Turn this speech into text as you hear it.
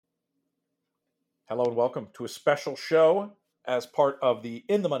Hello and welcome to a special show as part of the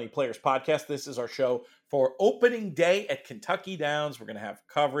In the Money Players podcast. This is our show for opening day at Kentucky Downs. We're going to have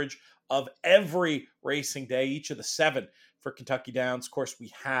coverage of every racing day, each of the 7 for Kentucky Downs. Of course,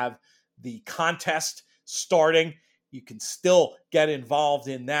 we have the contest starting. You can still get involved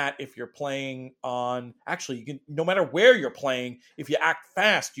in that if you're playing on, actually, you can, no matter where you're playing, if you act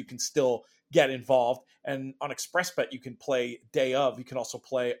fast, you can still get involved. And on ExpressBet, you can play day of. You can also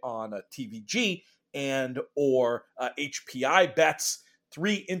play on a TVG and or HPI bets.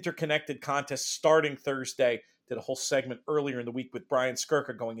 3 interconnected contests starting Thursday. Did a whole segment earlier in the week with Brian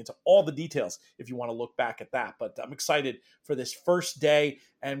Skirka going into all the details if you want to look back at that. But I'm excited for this first day,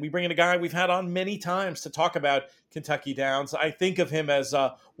 and we bring in a guy we've had on many times to talk about Kentucky Downs. I think of him as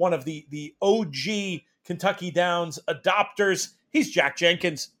one of the OG Kentucky Downs adopters. He's Jack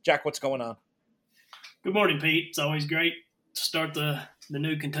Jenkins. Jack, what's going on? Good morning, Pete. It's always great to start the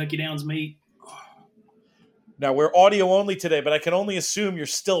new Kentucky Downs meet. Now, we're audio only today, but I can only assume you're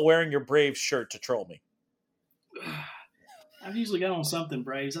still wearing your Braves shirt to troll me. I've usually got on something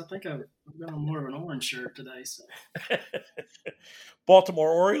Braves. I think I've got on more of an orange shirt today. So.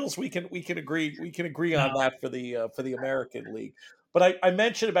 Baltimore Orioles, we can agree on that for the American League. But I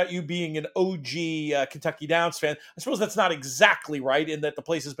mentioned about you being an OG Kentucky Downs fan. I suppose that's not exactly right in that the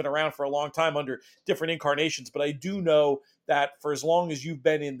place has been around for a long time under different incarnations. But I do know that for as long as you've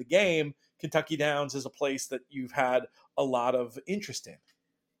been in the game, Kentucky Downs is a place that you've had a lot of interest in.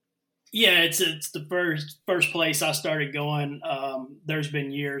 Yeah, it's the first place I started going. There's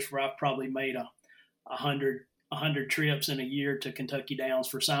been years where I've probably made 100 trips in a year to Kentucky Downs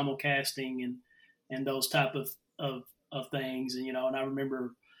for simulcasting and those type of things. And, and I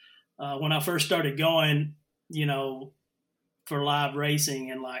remember when I first started going, for live racing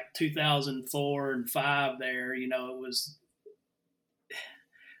in like 2004 and 5 there, it was,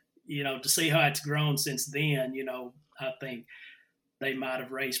 to see how it's grown since then, I think they might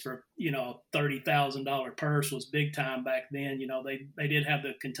have raced for, a $30,000 purse was big time back then. They did have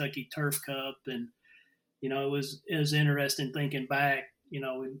the Kentucky Turf Cup, and, it was interesting thinking back,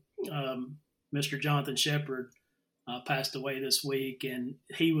 Mr. Jonathan Shepard passed away this week, and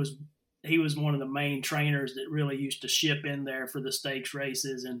he was one of the main trainers that really used to ship in there for the stakes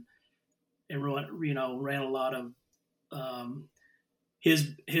races and ran a lot of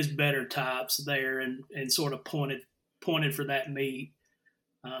his better types there and sort of pointed for that meet.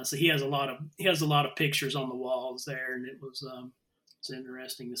 So he has a lot of pictures on the walls there, and it's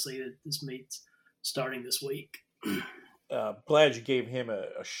interesting to see that this meet's starting this week. Glad you gave him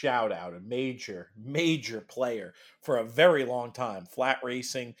a shout out, a major player for a very long time. Flat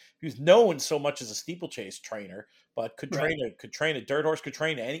racing, he was known so much as a steeplechase trainer, but could train a dirt horse, could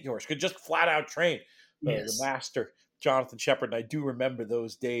train any horse, could just flat out train. Yes. The master Jonathan Shepard. And I do remember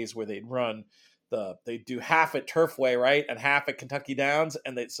those days where they'd do half at Turfway, right, and half at Kentucky Downs,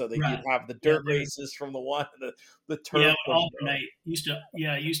 and you'd have the dirt races from the one, the turf. Yeah, alternate. Used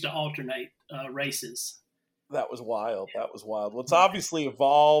to alternate races. That was wild. Well, it's obviously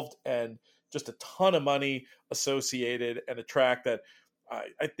evolved, and just a ton of money associated, and a track that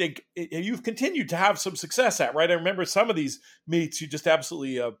I think you've continued to have some success at, right? I remember some of these meets you just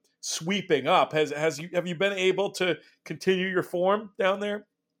absolutely sweeping up. Have you been able to continue your form down there?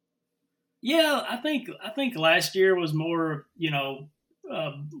 Yeah, I think last year was more,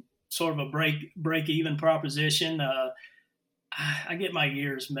 sort of a break even proposition. I get my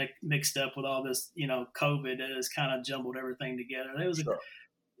years mixed up with all this, COVID has kind of jumbled everything together. There was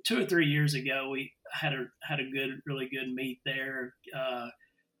 2 or 3 years ago, we had a really good meet there,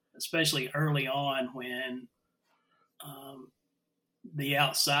 especially early on when the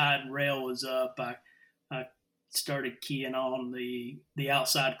outside rail was up. I started keying on the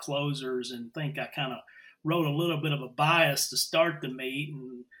outside closers, and think I kind of rode a little bit of a bias to start the meet,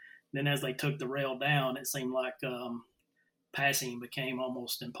 and then as they took the rail down, it seemed like passing became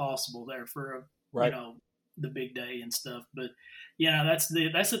almost impossible there for the big day and stuff. But that's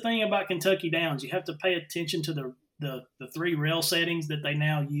the thing about Kentucky Downs. You have to pay attention to the 3 rail settings that they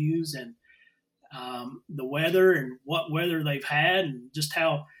now use, and the weather and what weather they've had, and just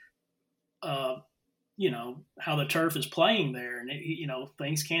how how the turf is playing there, and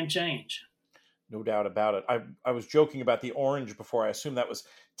things can change. No doubt about it. I was joking about the orange before. I assume that was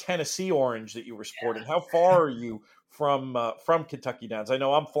Tennessee orange that you were sporting. How far are you from Kentucky Downs? I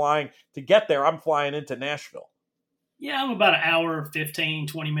know I'm flying to get there. I'm flying into Nashville. Yeah, I'm about an hour, 15,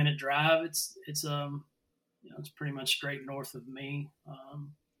 20-minute drive. It's pretty much straight north of me.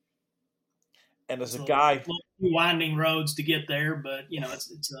 And as a guy, winding roads to get there, but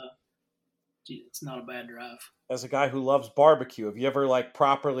it's not a bad drive. as a guy who loves barbecue, have you ever like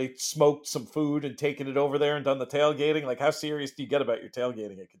properly smoked some food and taken it over there and done the tailgating? Like, how serious do you get about your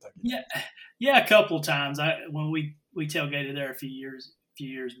tailgating at Kentucky? Yeah, yeah, a couple of times. When we tailgated there a few years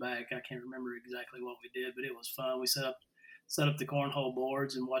back. I can't remember exactly what we did, but it was fun. We set up the cornhole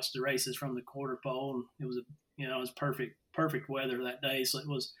boards and watched the races from the quarter pole, and it was perfect weather that day, so it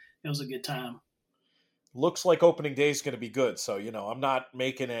was a good time. Looks like opening day is going to be good. So, I'm not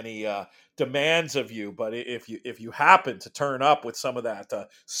making any demands of you, but if you happen to turn up with some of that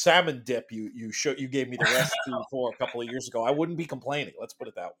salmon dip you gave me the recipe for a couple of years ago, I wouldn't be complaining. Let's put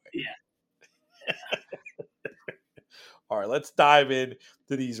it that way. Yeah. All right, let's dive in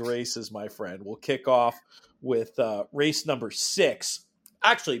to these races, my friend. We'll kick off with race number 6.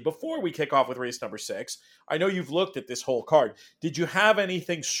 Actually, before we kick off with race number 6, I know you've looked at this whole card. Did you have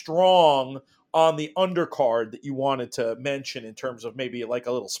anything strong on the undercard that you wanted to mention in terms of maybe like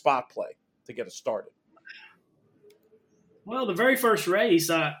a little spot play to get us started? Well, the very first race,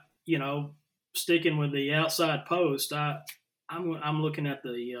 sticking with the outside post, I'm looking at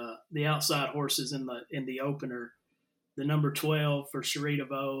the outside horses in the opener. The number 12 for Sharita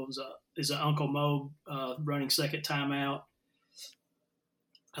Vo is an Uncle Mo running second time out.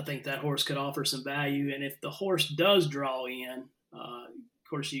 I think that horse could offer some value, and if the horse does draw in, of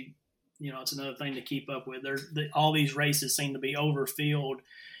course it's another thing to keep up with. All these races seem to be overfilled,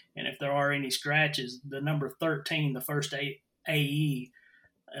 and if there are any scratches, the number 13, the first AE,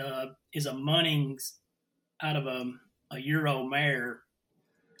 is a Munnings out of a Euro mare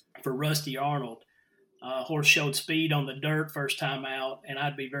for Rusty Arnold. Horse showed speed on the dirt first time out, and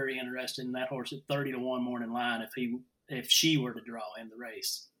I'd be very interested in that horse at 30-1 morning line if she were to draw in the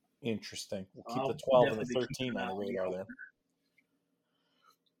race. Interesting. We'll keep the 12 and the 13 on the radar there.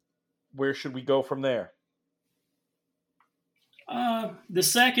 Where should we go from there? The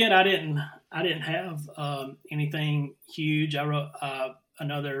second, I didn't have anything huge. I wrote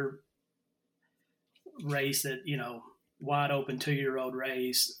another race that wide open 2-year-old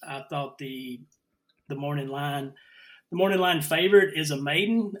race. I thought the morning line favorite is a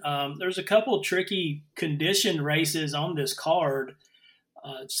maiden. There's a couple of tricky conditioned races on this card.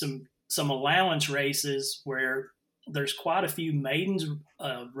 Some allowance races where there's quite a few maidens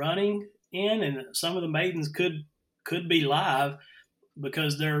running in, and some of the maidens could be live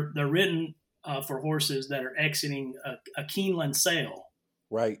because they're ridden for horses that are exiting a Keeneland sale.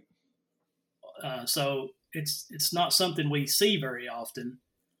 Right. So it's not something we see very often.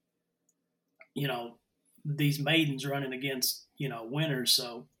 These maidens running against winners.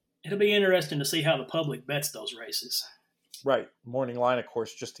 So it'll be interesting to see how the public bets those races. Right. Morning line, of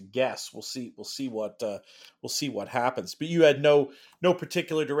course, just a guess. We'll see what happens. But you had no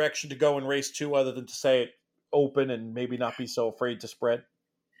particular direction to go in race 2 other than to say it open and maybe not be so afraid to spread.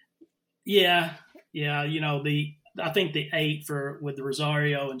 Yeah. I think the 8 with the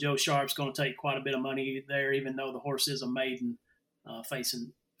Rosario and Joe Sharp's going to take quite a bit of money there, even though the horse is a maiden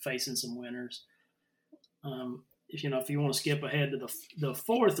facing some winners. If you want to skip ahead to the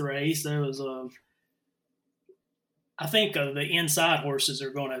 4th race, there was I think the inside horses are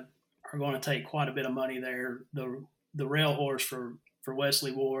going to take quite a bit of money there. The rail horse for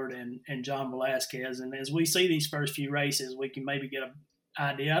Wesley Ward and John Velasquez. And as we see these first few races, we can maybe get an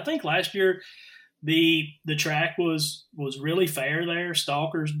idea. I think last year the track was really fair there.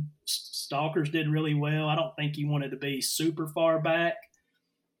 Stalkers did really well. I don't think you wanted to be super far back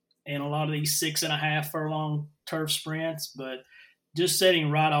in a lot of these 6.5 furlong turf sprints, but just setting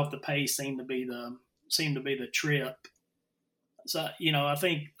right off the pace seemed to be the trip. So I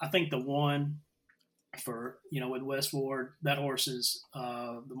think the one for with West Ward, that horse is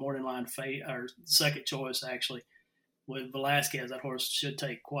the morning line or second choice actually. With Velasquez, that horse should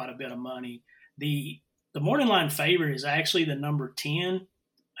take quite a bit of money. The morning line favorite is actually the number 10,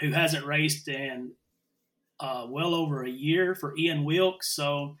 who hasn't raced in well over a year, for Ian Wilkes.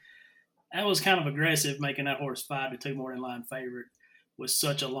 So that was kind of aggressive, making that horse 5-2 morning line favorite with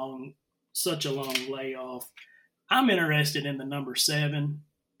such a long layoff. I'm interested in the number 7.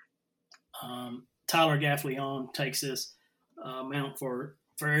 Tyler Gaffleon takes this mount for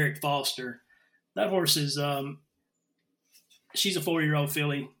Eric Foster. That horse is she's a 4-year-old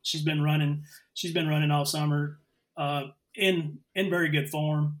filly. She's been running all summer in very good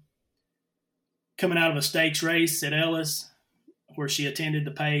form. Coming out of a stakes race at Ellis, where she attended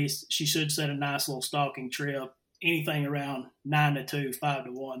the pace, she should set a nice little stalking trip. Anything around 9-2,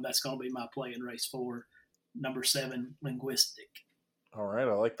 5-1, that's going to be my play in race 4. Number 7, Linguistic. All right,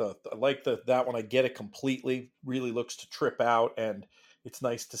 I like that one. I get it completely. Really looks to trip out, and it's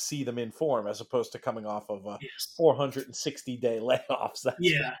nice to see them in form as opposed to coming off of 460-day layoffs.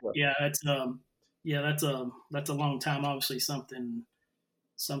 Yeah. It's Yeah, that's a long time. Obviously, something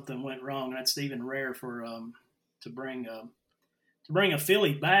went wrong. That's even rare for to bring a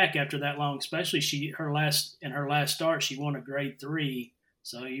filly back after that long. Especially her last start, she won a Grade 3,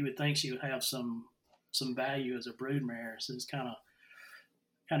 so you would think she would have some value as a broodmare. So it's kind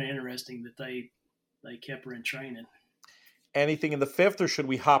of interesting that they kept her in training. Anything in the 5th, or should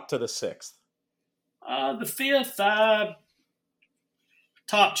we hop to the 6th? The 5th,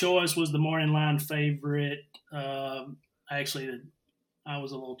 top choice was the morning line favorite. Actually, I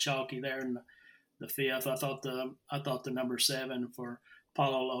was a little chalky there in the 5th. I thought the number 7 for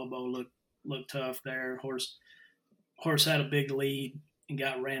Paulo Lobo looked tough there. Horse had a big lead and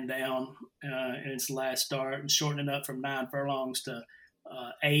got ran down in its last start, and shortening up from 9 furlongs to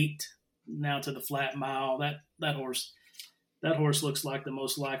 8, now to the flat mile. That horse looks like the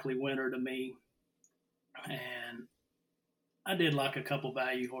most likely winner to me. And I did like a couple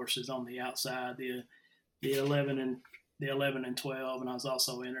value horses on the outside, the 11 and 12, and I was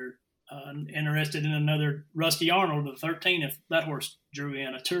also interested in another Rusty Arnold, the 13. If that horse drew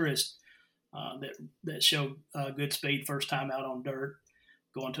in a tourist that showed good speed first time out on dirt,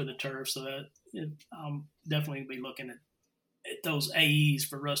 going to the turf, so I'm definitely be looking at those AEs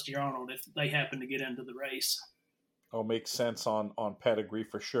for Rusty Arnold if they happen to get into the race. Oh, makes sense on pedigree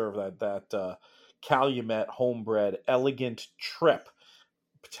for sure. That Calumet homebred elegant trip,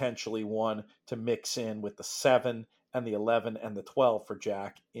 potentially one to mix in with the 7 and the 11 and the 12 for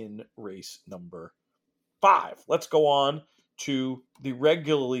Jack in race number 5. Let's go on to the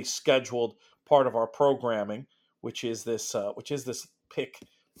regularly scheduled part of our programming, which is this pick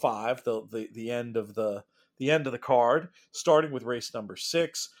 5, the end of the card, starting with race number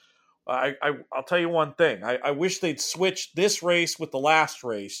 6. I'll tell you one thing. I wish they'd switched this race with the last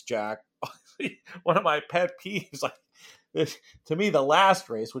race, Jack. One of my pet peeves, to me, the last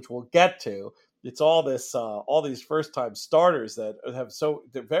race, which we'll get to, it's all these first time starters that have some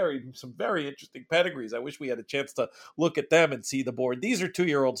very interesting pedigrees. I wish we had a chance to look at them and see the board. These are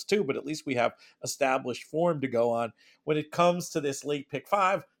 2-year-olds too, but at least we have established form to go on. When it comes to this late pick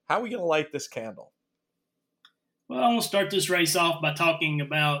 5, how are we going to light this candle? Well, I'm going to start this race off by talking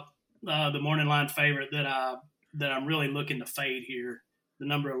about the morning line favorite that I'm really looking to fade here, the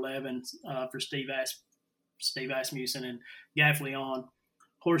number 11 for Steve Asmussen and Gaffleon.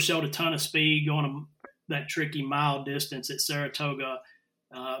 Horse showed a ton of speed going that tricky mile distance at Saratoga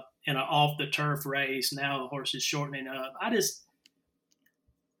in an off the turf race. Now the horse is shortening up.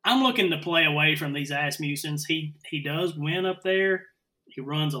 I'm looking to play away from these Asmussens. He does win up there. He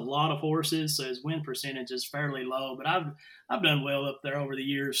runs a lot of horses, so his win percentage is fairly low. But I've done well up there over the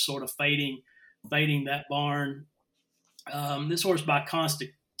years, sort of fading that barn. This horse by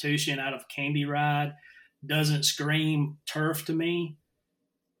Constitution out of Candy Ride doesn't scream turf to me,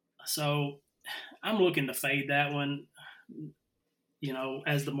 so I'm looking to fade that one.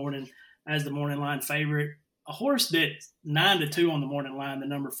 As the morning line favorite, a horse that's 9-2 on the morning line, the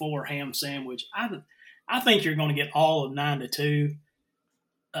number 4 Ham Sandwich. I think you're going to get all of 9-2.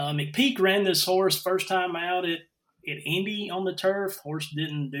 McPeak ran this horse first time out at Indy on the turf. Horse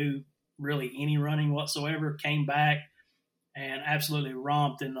didn't do really any running whatsoever. Came back and absolutely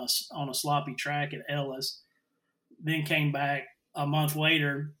romped on a sloppy track at Ellis. Then came back a month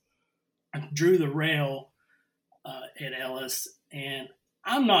later, drew the rail at Ellis, and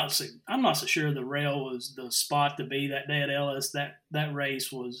I'm not so sure the rail was the spot to be that day at Ellis. That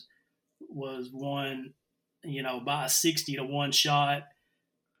race was won, by a 60-1 shot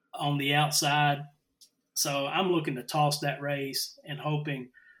on the outside. So I'm looking to toss that race and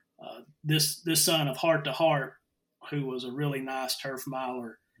hoping this son of Heart to Heart, who was a really nice turf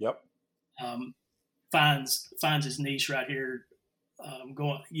miler, finds his niche right here,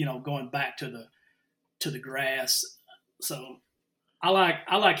 going back to the grass. So I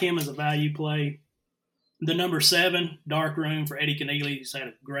like him as a value play. The number 7 Dark Room for Eddie Keneally, who's had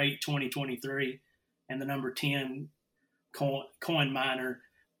a great 2023, and the number 10 Coin Miner.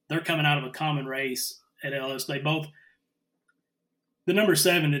 They're coming out of a common race at Ellis. The number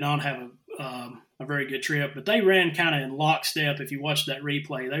 7 did not have a very good trip, but they ran kind of in lockstep. If you watch that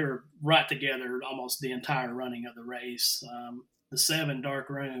replay, they were right together almost the entire running of the race. The 7 Dark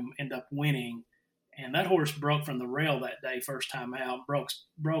Room ended up winning, and that horse broke from the rail that day first time out,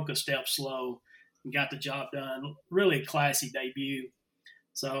 broke a step slow and got the job done. Really a classy debut.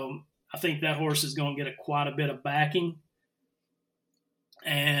 So I think that horse is going to get quite a bit of backing,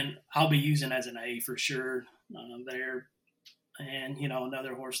 and I'll be using as an A for sure there. And,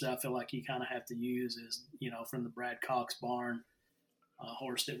 another horse that I feel like you kind of have to use is, from the Brad Cox barn, a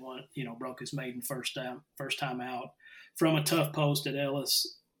horse that won, broke his maiden first time out from a tough post at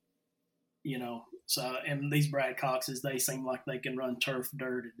Ellis. So, and these Brad Coxes, they seem like they can run turf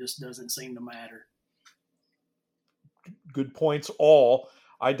dirt. It just doesn't seem to matter. Good points all.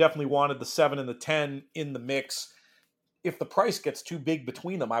 I definitely wanted the 7 and the 10 in the mix. If the price gets too big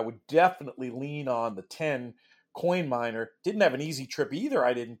between them, I would definitely lean on the 10 coin miner. Didn't have an easy trip either,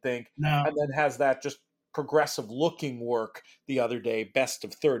 I didn't think. No. And then has that just progressive looking work the other day, best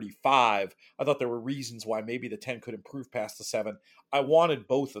of 35. I thought there were reasons why maybe the 10 could improve past the 7. I wanted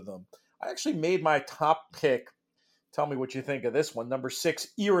both of them. I actually made my top pick. Tell me what you think of this one. Number 6,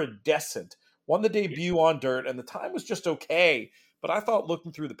 Iridescent. Won the debut on dirt, and the time was just okay. But I thought,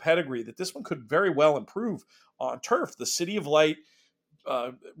 looking through the pedigree, that this one could very well improve on turf. The City of Light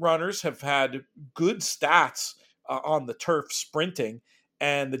runners have had good stats on the turf sprinting,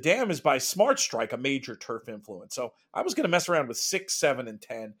 and the dam is by Smart Strike, a major turf influence. So I was going to mess around with 6, 7, and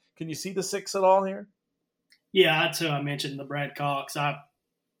 10. Can you see the 6 at all here? Yeah, that's who I mentioned, the Brad Cox. I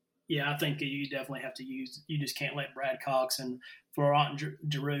think you definitely have to use. You just can't let Brad Cox and Florent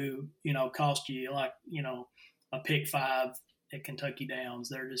Giroux, cost you like a pick 5 at Kentucky Downs.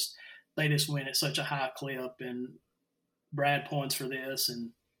 They just win at such a high clip, and Brad points for this. And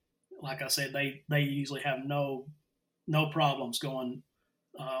like I said, they usually have no problems going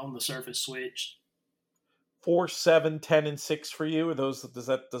on the surface switch. 4, 7, 10, and 6 for you. Are those does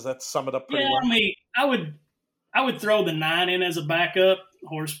that sum it up pretty well? I mean, I would throw the 9 in as a backup.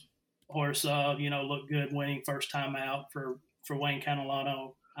 Horse, looked good winning first time out for Wayne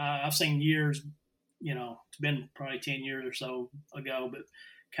Catalano. I've seen years, it's been probably 10 years or so ago, but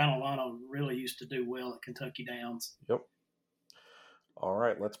Catalano really used to do well at Kentucky Downs. Yep. All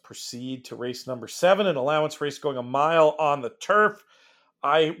right, let's proceed to race number 7, an allowance race going a mile on the turf.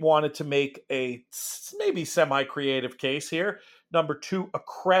 I wanted to make a maybe semi-creative case here. Number 2,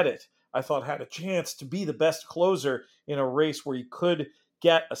 Accredit. I thought had a chance to be the best closer in a race where you could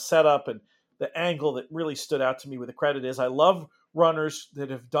get a setup. And the angle that really stood out to me with Accredit is I love runners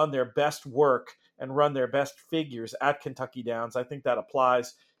that have done their best work and run their best figures at Kentucky Downs. I think that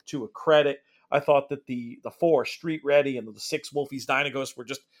applies to Accredit. I thought that the 4, Street Ready, and the 6, Wolfie's Dynagos, were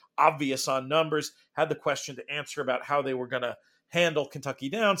just obvious on numbers. Had the question to answer about how they were going to handle Kentucky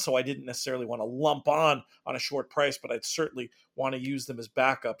Downs, so I didn't necessarily want to lump on a short price, but I'd certainly want to use them as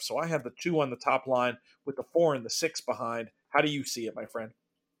backup. So I have the 2 on the top line with the 4 and the 6 behind. How do you see it, my friend?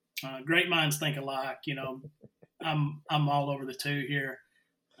 Great minds think alike. I'm all over the 2 here.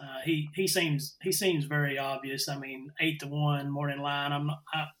 He seems very obvious. I mean, 8-1 morning line.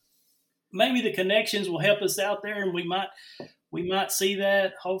 Maybe the connections will help us out there, and we might see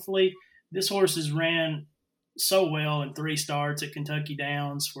that. Hopefully, this horse has ran so well in 3 starts at Kentucky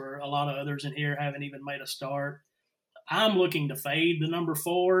Downs, where a lot of others in here haven't even made a start. I'm looking to fade the number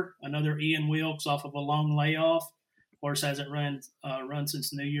 4, another Ian Wilkes off of a long layoff. Horse hasn't run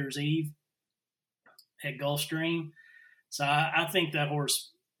since New Year's Eve at Gulfstream, so I think that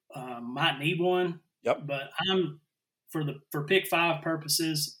horse might need one. Yep. But for pick 5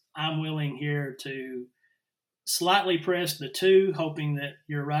 purposes, I'm willing here to slightly press the 2, hoping that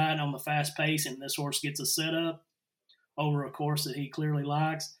you're right on the fast pace and this horse gets a setup over a course that he clearly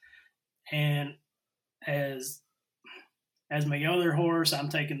likes. And as my other horse, I'm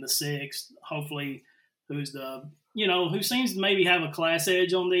taking the 6, hopefully, who seems to maybe have a class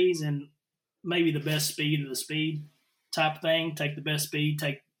edge on these and maybe the best speed of the speed type thing. Take the best speed,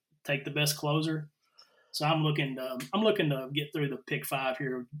 take the best closer. So I'm looking to get through the pick 5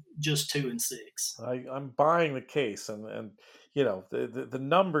 here, just 2 and 6. I'm buying the case, and the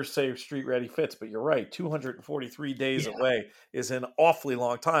numbers say Street Ready fits, but you're right. 243 days away is an awfully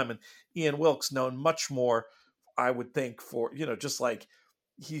long time, and Ian Wilkes known much more, I would think, for just like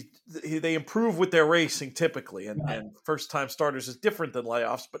they improve with their racing typically, and first time starters is different than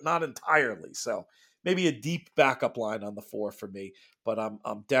layoffs, but not entirely. So maybe a deep backup line on the 4 for me, but I'm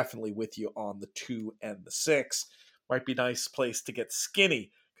definitely with you on the 2 and the 6. Might be a nice place to get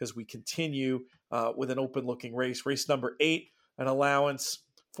skinny because we continue with an open-looking race. Race number 8, an allowance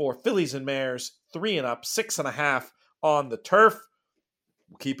for fillies and mares, 3 and up, 6.5 on the turf.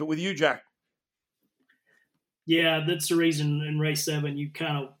 We'll keep it with you, Jack. Yeah, that's the reason in race 7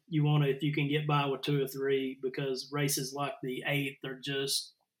 you want to, if you can get by with 2 or 3, because races like the 8, they're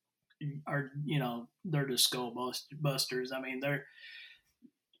just skull busters. I mean,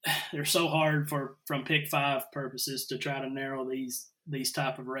 they're so hard from pick 5 purposes to try to narrow these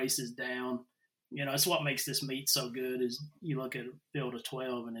type of races down. It's what makes this meet so good is you look at a field of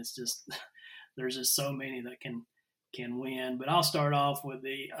 12 and it's just there's just so many that can win. But I'll start off with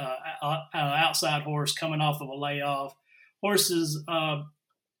the outside horse coming off of a layoff. Horses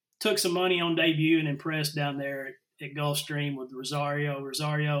took some money on debut and impressed down there at Gulfstream with Rosario.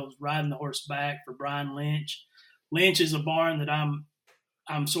 Rosario's riding the horse back for Brian Lynch. Lynch is a barn that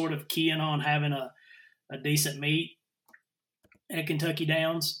I'm sort of keying on having a decent meet at Kentucky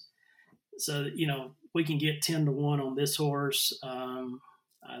Downs. So, we can get 10-1 on this horse.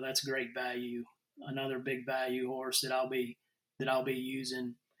 That's great value. Another big value horse that I'll be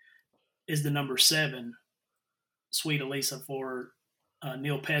using is the number 7, Sweet Elisa for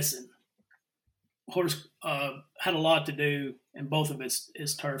Neil Pessin. Horse had a lot to do in both of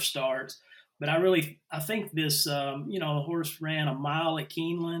his turf starts, but I think this the horse ran a mile at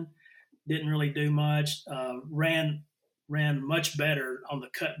Keeneland, didn't really do much. Ran much better on the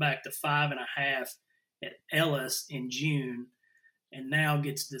cutback to 5.5 at Ellis in June, and now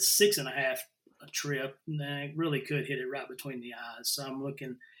gets the 6.5 trip. And it really could hit it right between the eyes. So I'm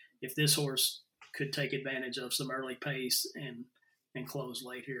looking if this horse could take advantage of some early pace and close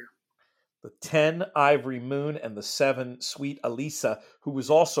late here. The 10, Ivory Moon, and the 7, Sweet Elisa, who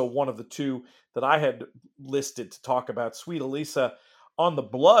was also one of the two that I had listed to talk about. Sweet Elisa on the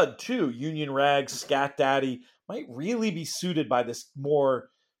blood, too. Union Rags, Scat Daddy might really be suited by this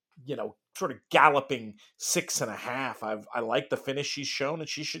more, sort of galloping 6.5. I like the finish she's shown, and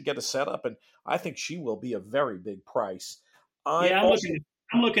she should get a setup, and I think she will be a very big price. I'm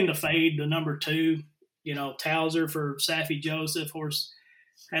looking to fade the number 2, Towser for Safi Joseph. Horse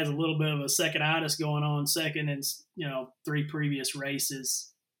has a little bit of a second-itis going on, second in 3 previous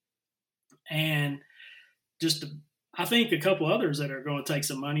races, and I think a couple others that are going to take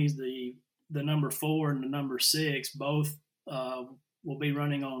some money is the number 4 and the number 6. Both will be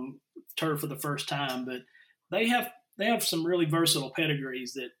running on turf for the first time, but they have some really versatile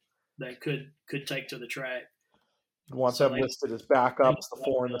pedigrees that could take to the track. Once I've listed as backups, the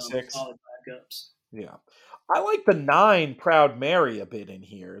 4 and the 6. Solid backups. Yeah. I like the 9, Proud Mary, a bit in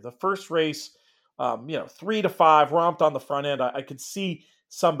here. The first race, 3 to 5, romped on the front end. I could see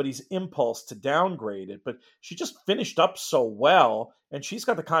somebody's impulse to downgrade it, but she just finished up so well, and she's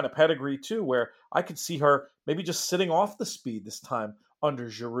got the kind of pedigree, too, where I could see her maybe just sitting off the speed this time under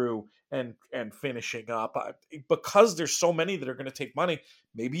Giroux and finishing up. Because there's so many that are going to take money,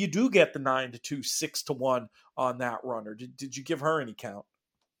 maybe you do get the 9 to 2, 6-1 on that runner. Did you give her any count?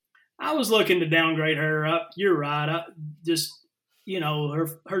 I was looking to downgrade her up. You're right.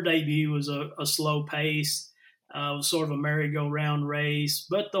 Her debut was a slow pace. It was sort of a merry-go-round race,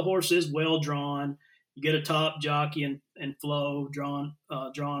 but the horse is well drawn. You get a top jockey and Flo drawn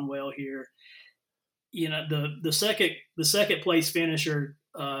well here. The second place finisher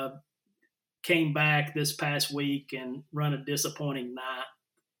came back this past week and run a disappointing night.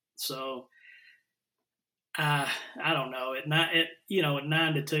 So I don't know. At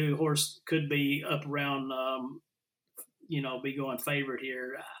 9 to 2, horse could be up around be going favorite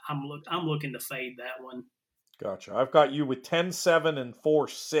here. I'm looking to fade that one. Gotcha. I've got you with 10-7 and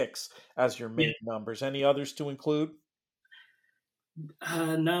 4-6 as your main numbers. Any others to include?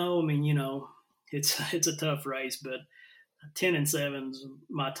 No. I mean, it's a tough race, but 10 and 7's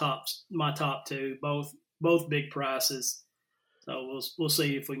my top 2. Both big prices. So we'll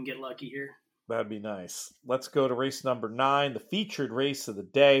see if we can get lucky here. That'd be nice. Let's go to race number 9, the featured race of the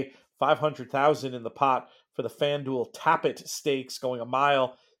day. 500,000 in the pot for the FanDuel Tappet Stakes, going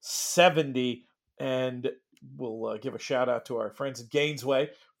 1.70 mi. And we'll give a shout out to our friends at Gainesway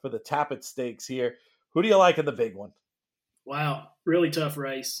for the Tappet Stakes here. Who do you like in the big one? Wow, really tough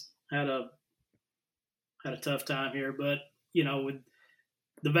race. Had a tough time here, but with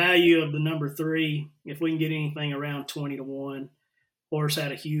the value of the number 3, if we can get anything around 20-1. Horse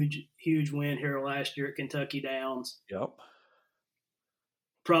had a huge win here last year at Kentucky Downs. Yep.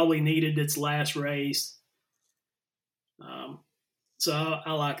 Probably needed its last race. So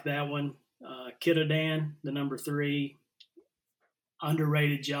I like that one. Kiddadan, the number 3,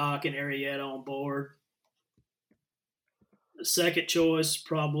 underrated jock and Arietta on board. The second choice,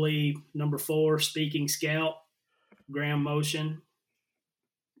 probably number 4, Speaking Scout, Graham Motion.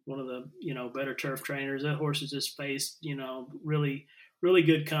 One of the, better turf trainers. That horse has just faced, really, really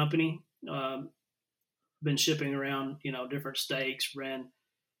good company. Been shipping around, different stakes, ran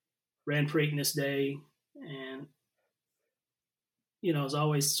Preakness Day, and, has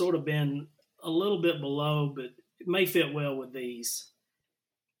always sort of been a little bit below, but it may fit well with these.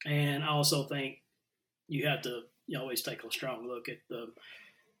 And I also think you always take a strong look at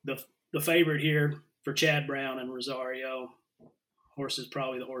the favorite here for Chad Brown and Rosario. Horse is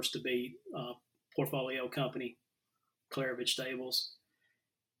probably the horse to beat. Portfolio Company, Clarovich Stables.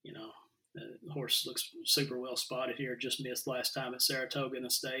 The horse looks super well spotted here. Just missed last time at Saratoga in a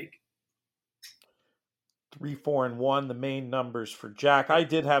stake. 3, 4, and 1, the main numbers for Jack. I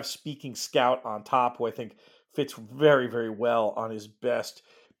did have Speaking Scout on top, who I think fits very, very well on his best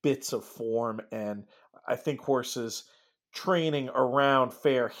bits of form. And I think horses training around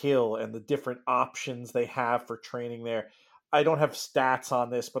Fair Hill and the different options they have for training there. I don't have stats on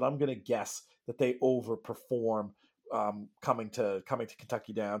this, but I'm going to guess that they overperform coming to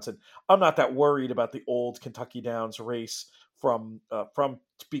Kentucky Downs, and I'm not that worried about the old Kentucky Downs race from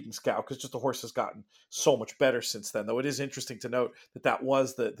Speaking Scout, because just the horse has gotten so much better since then. Though it is interesting to note that that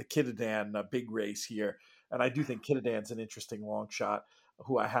was the Kitadan big race here, and I do think Kitadan's an interesting long shot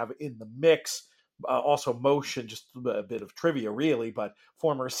who I have in the mix. Also, Motion, just a bit of trivia, really, but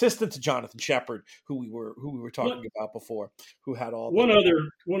former assistant to Jonathan Shepard, who we were talking about before, who had all one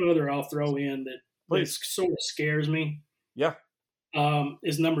other I'll throw in that sort of scares me. Yeah,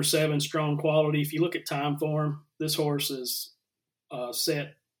 is number 7, Strong Quality. If you look at time form, this horse is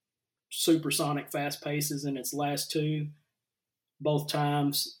set supersonic fast paces in its last 2, both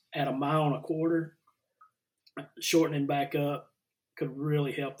times at 1.25 miles. Shortening back up could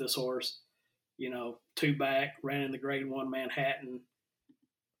really help this horse. 2 back, ran in the Grade 1 Manhattan,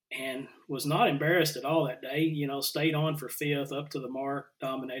 and was not embarrassed at all that day. Stayed on for 5th, up to the mark,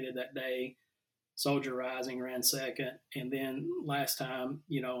 dominated that day. Soldier Rising ran 2nd, and then last time,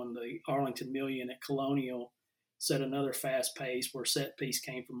 in the Arlington Million at Colonial, set another fast pace where Set Piece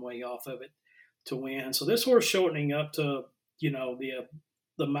came from way off of it to win. So this horse shortening up to,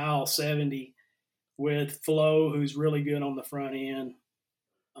 the mile 70 with Flo, who's really good on the front end,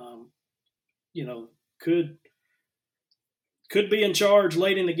 could be in charge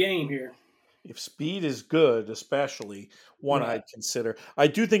late in the game here. If speed is good, especially one I'd consider. I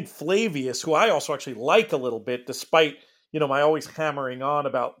do think Flavius, who I also actually like a little bit, despite, my always hammering on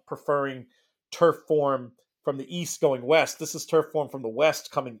about preferring turf form from the east going west. This is turf form from the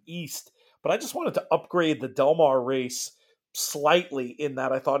west coming east. But I just wanted to upgrade the Del Mar race slightly in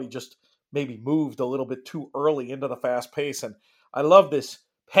that I thought he just maybe moved a little bit too early into the fast pace. And I love this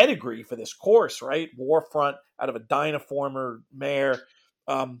pedigree for this course, right? Warfront out of a Dynaformer mare.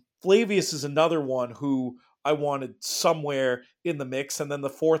 Flavius is another one who I wanted somewhere in the mix. And then the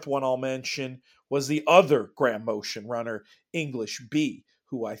fourth one I'll mention was the other Graham Motion runner, English B,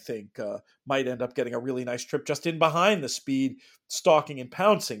 who I think might end up getting a really nice trip just in behind the speed, stalking and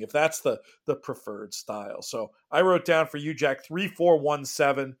pouncing, if that's the preferred style. So I wrote down for you, Jack, 3, 4, 1,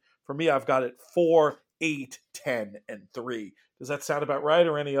 7. For me, I've got it 4, 8, 10, and 3. Does that sound about right,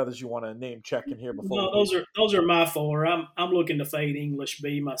 or any others you want to name check in here before? No, those are my 4. I'm looking to fade English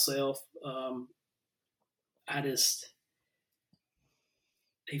B myself.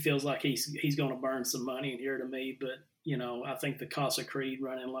 He feels like he's going to burn some money in here to me, but I think the Casa Creed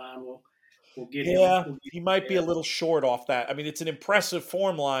running line will get him. Yeah, he might be a little short off that. I mean, it's an impressive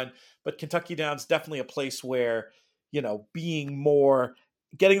form line, but Kentucky Downs definitely a place where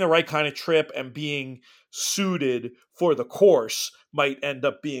getting the right kind of trip and being suited for the course might end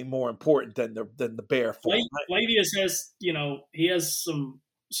up being more important than the bare form. Flavius has, he has some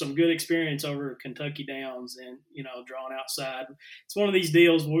good experience over Kentucky Downs and, drawn outside. It's one of these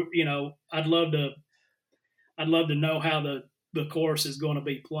deals where, I'd love to know how the course is going to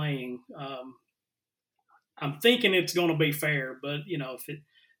be playing. I'm thinking it's going to be fair, but, if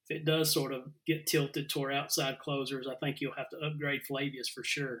it does sort of get tilted toward outside closers, I think you'll have to upgrade Flavius for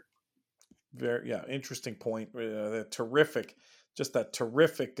sure. Interesting point. Terrific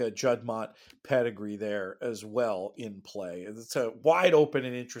Juddmonte pedigree there as well in play. It's a wide open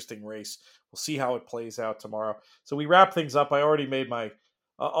and interesting race. We'll see how it plays out tomorrow. So we wrap things up. I already made my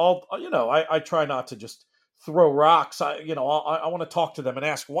I try not to just throw rocks. I want to talk to them and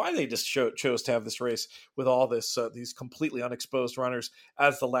ask why they just chose to have this race with all these completely unexposed runners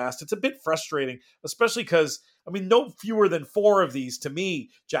as the last. It's a bit frustrating, especially because no fewer than 4 of these to me,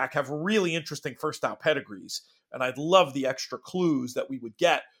 Jack, have really interesting first out pedigrees, and I'd love the extra clues that we would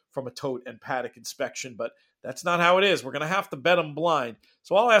get from a tote and paddock inspection, but that's not how it is. We're going to have to bet them blind.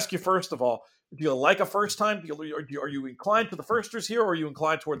 So I'll ask you first of all, do you like a first time? Are you inclined to the firsters here, or are you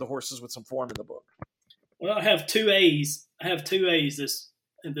inclined toward the horses with some form in the book? Well, I have 2 A's.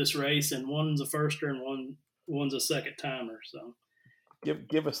 In this race, and one's a firster and one's a second timer. So,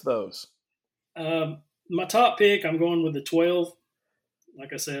 give us those. My top pick, I'm going with the 12.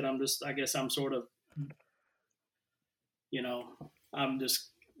 Like I said, I'm just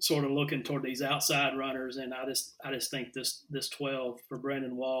sort of looking toward these outside runners, and I just think this 12 for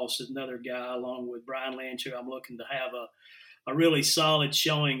Brendan Walsh is another guy, along with Brian Lynch, who I'm looking to have a really solid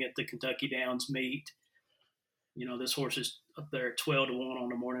showing at the Kentucky Downs meet. This horse is up there at 12 to 1 on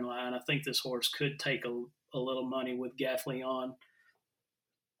the morning line. I think this horse could take a little money with Gaffley on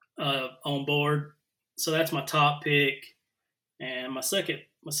board. So that's my top pick. And my second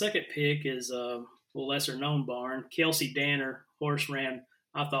pick is lesser known barn. Kelsey Danner horse ran,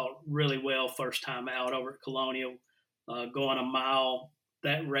 I thought, really well first time out over at Colonial, going a mile.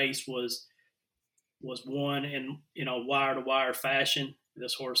 That race was won in wire to wire fashion.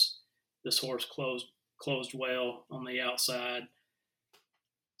 This horse closed well on the outside.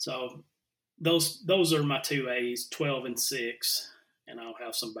 So those are my two A's, 12 and 6, and I'll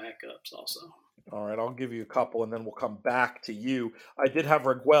have some backups also. All right, I'll give you a couple and then we'll come back to you. I did have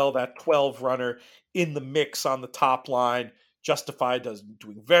Reguel, that 12 runner, in the mix on the top line. Justified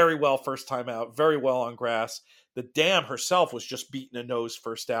doing very well first time out, very well on grass. The Dam herself was just beating a nose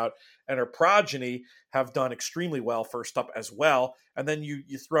first out, and her progeny have done extremely well first up as well. And then you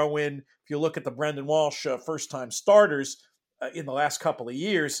throw in, if you look at the Brendan Walsh first time starters in the last couple of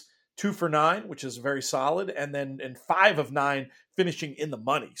years, 2 for 9, which is very solid, and then 5 of 9 finishing in the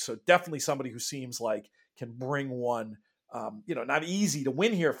money. So definitely somebody who seems like can bring one. Not easy to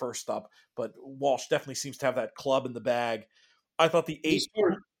win here first up, but Walsh definitely seems to have that club in the bag. I thought the 8.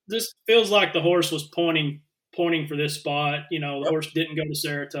 This feels like the horse was pointing for this spot. The Yep. horse didn't go to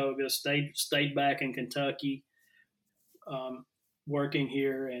Saratoga, stayed back in Kentucky, working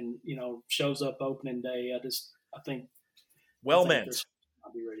here, and shows up opening day. I think meant.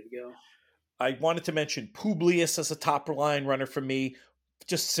 I'll be ready to go. I wanted to mention Publius as a top line runner for me.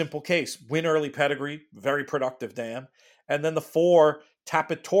 Just simple case. Win early pedigree, very productive Dam. And then the 4,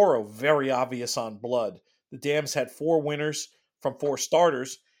 Tapatoro, very obvious on blood. The Dams had 4 winners from 4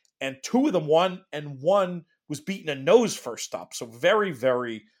 starters, and 2 of them won, and 1 was beaten a nose first up. So very,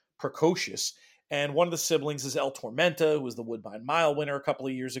 very precocious. And one of the siblings is El Tormenta, who was the Woodbine Mile winner a couple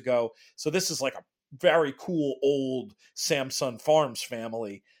of years ago. So this is like a very cool old Samson Farms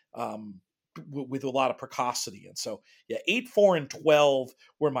family. With a lot of precocity. And so, 8, 4, and 12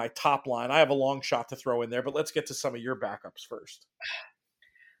 were my top line. I have a long shot to throw in there, but let's get to some of your backups first.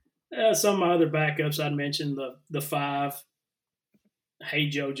 Some of my other backups, I'd mentioned the 5, Hey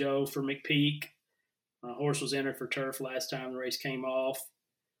Jojo for McPeak. Horse was entered for turf last time the race came off.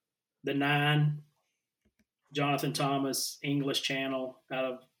 The 9, Jonathan Thomas, English Channel, out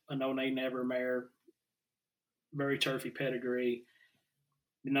of a No Nay Never mare. Very turfy pedigree.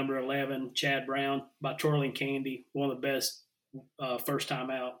 The number 11, Chad Brown by Twirling Candy, one of the best first time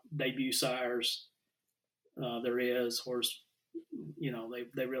out debut sires there is. Horse,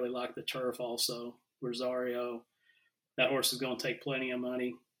 they really like the turf also. Rosario, that horse is going to take plenty of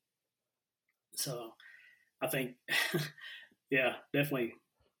money. So I think, definitely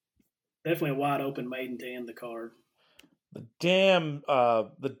a wide open maiden to end the card.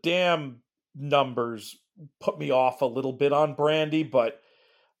 The Dam numbers put me off a little bit on Brandy, but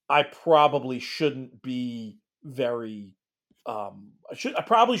I probably shouldn't be very. I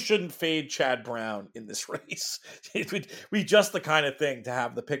probably shouldn't fade Chad Brown in this race. It would be just the kind of thing to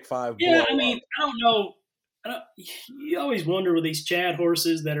have the pick 5. Yeah, I mean, I don't know. You always wonder with these Chad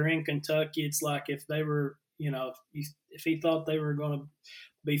horses that are in Kentucky. It's like if they were, if he thought they were going to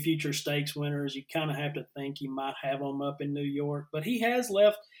be future stakes winners, you kind of have to think he might have them up in New York. But he has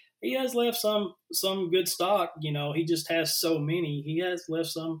left some good stock. He just has so many. He has left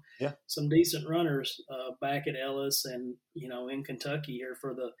some decent runners back at Ellis and in Kentucky here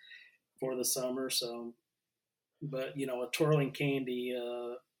for the summer. So, but a Twirling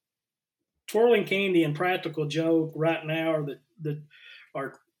Candy and Practical Joke right now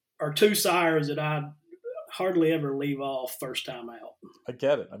are 2 sires that I'd hardly ever leave off first time out. I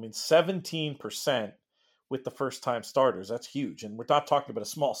get it. I mean, 17% with the first time starters. That's huge. And we're not talking about a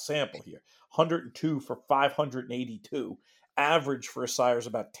small sample here. 102 for 582. Average for a sire is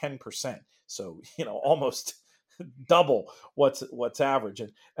about 10%. So, almost double what's average.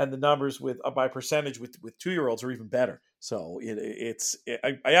 And the numbers with by percentage with 2-year-olds are even better. So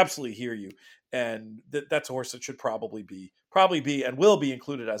I absolutely hear you. And that's a horse that should probably be and will be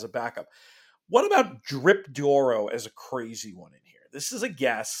included as a backup. What about Drip Doro as a crazy one in here? This is a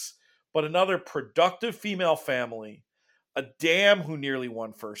guess, but another productive female family, a Dam who nearly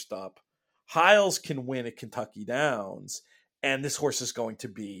won first up. Hiles can win at Kentucky Downs, and this horse is going to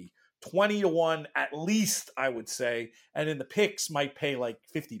be 20-1 at least, I would say, and in the picks might pay like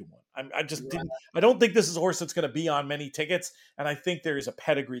 50-1. I don't think this is a horse that's going to be on many tickets, and I think there is a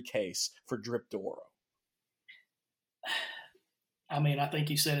pedigree case for Drip Doro. I mean, I think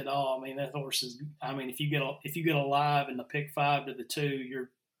you said it all. I mean, that horse is. I mean, if you get a live in the pick 5 to the 2, you're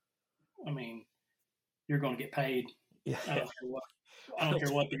going to get paid. Yeah. I don't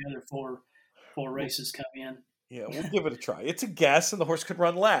care what the other four races come in. Yeah, we'll give it a try. It's a guess, and the horse could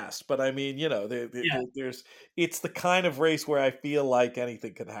run last. But I mean, there's it's the kind of race where I feel like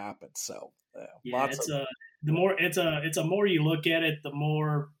anything could happen. So the more you look at it, the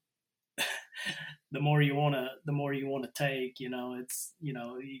more the more you want to take. It's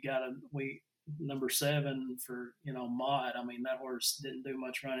you gotta number 7 for Mott. I mean, that horse didn't do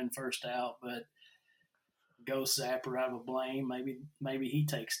much running first out, but Ghost Zapper out of a blame. Maybe he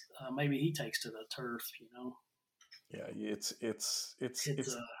takes to the turf. Yeah, it's It's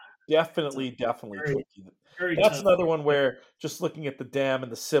definitely very, tricky. very That's tough. another one where just looking at the dam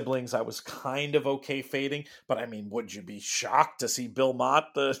and the siblings, I was kind of okay fading. But I mean, would you be shocked to see Bill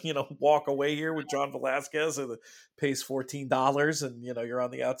Mott, walk away here with John Velasquez, and pays $14, and you're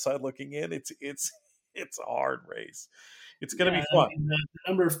on the outside looking in? It's a hard race. It's going to Yeah, be I fun.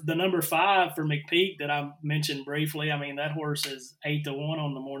 mean, the number 5 for McPeak that I mentioned briefly. I mean, that horse is 8-1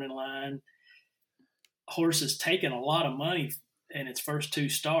 on the morning line. Horse has taken a lot of money in its first 2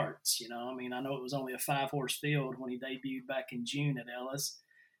 starts. I mean, I know it was only a 5-horse field when he debuted back in June at Ellis.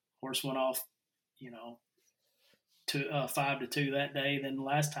 Horse went off, 5-2 that day. Then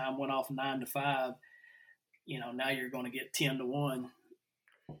last time went off 9-5. Now you're going to get 10-1.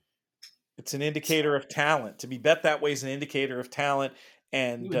 It's an indicator of talent. To be bet that way is an indicator of talent,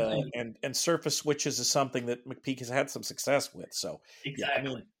 and surface switches is something that McPeak has had some success with. So exactly.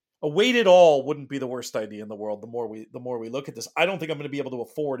 Yeah, I mean, a weighted all wouldn't be the worst idea in the world. The more we look at this, I don't think I'm going to be able to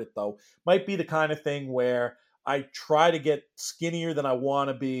afford it though. Might be the kind of thing where I try to get skinnier than I want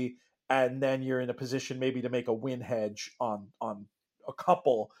to be, and then you're in a position maybe to make a win hedge on a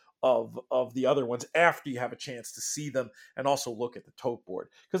couple of the other ones after you have a chance to see them and also look at the tote board.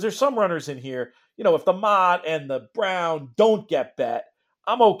 Because there's some runners in here, if the Mott and the Brown don't get bet,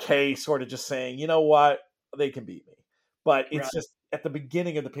 I'm okay sort of just saying, you know what, they can beat me. But it's Right. just at the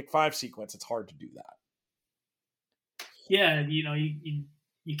beginning of the pick 5 sequence, it's hard to do that. Yeah,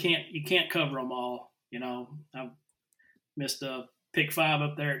 you can't cover them all. I missed a pick 5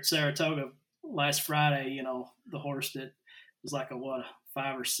 up there at Saratoga last Friday. The horse that was like a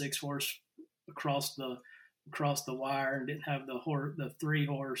 5 or 6 horse across the wire, and didn't have the 3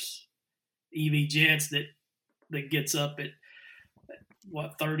 horse EV Jets that gets up at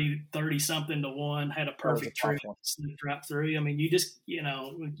 30 something to 1, had a perfect trip, slipped right through. I mean, you just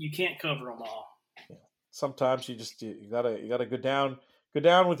you can't cover them all. Yeah. Sometimes you gotta go down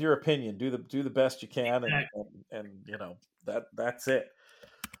with your opinion. Do the best you can, Exactly. and that's it.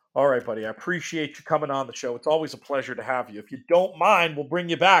 All right, buddy. I appreciate you coming on the show. It's always a pleasure to have you. If you don't mind, we'll bring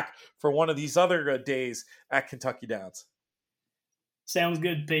you back for one of these other days at Kentucky Downs. Sounds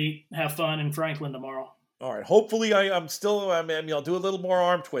good, Pete. Have fun in Franklin tomorrow. All right. Hopefully, I'll do a little more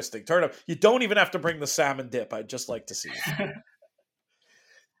arm twisting. Turn up. You don't even have to bring the salmon dip. I'd just like to see it.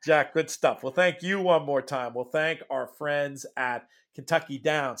 Jack, good stuff. Well, thank you one more time. We'll thank our friends at Kentucky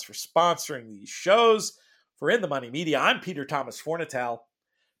Downs for sponsoring these shows. For In the Money Media, I'm Peter Thomas Fornatal.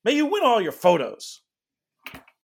 May you win all your photos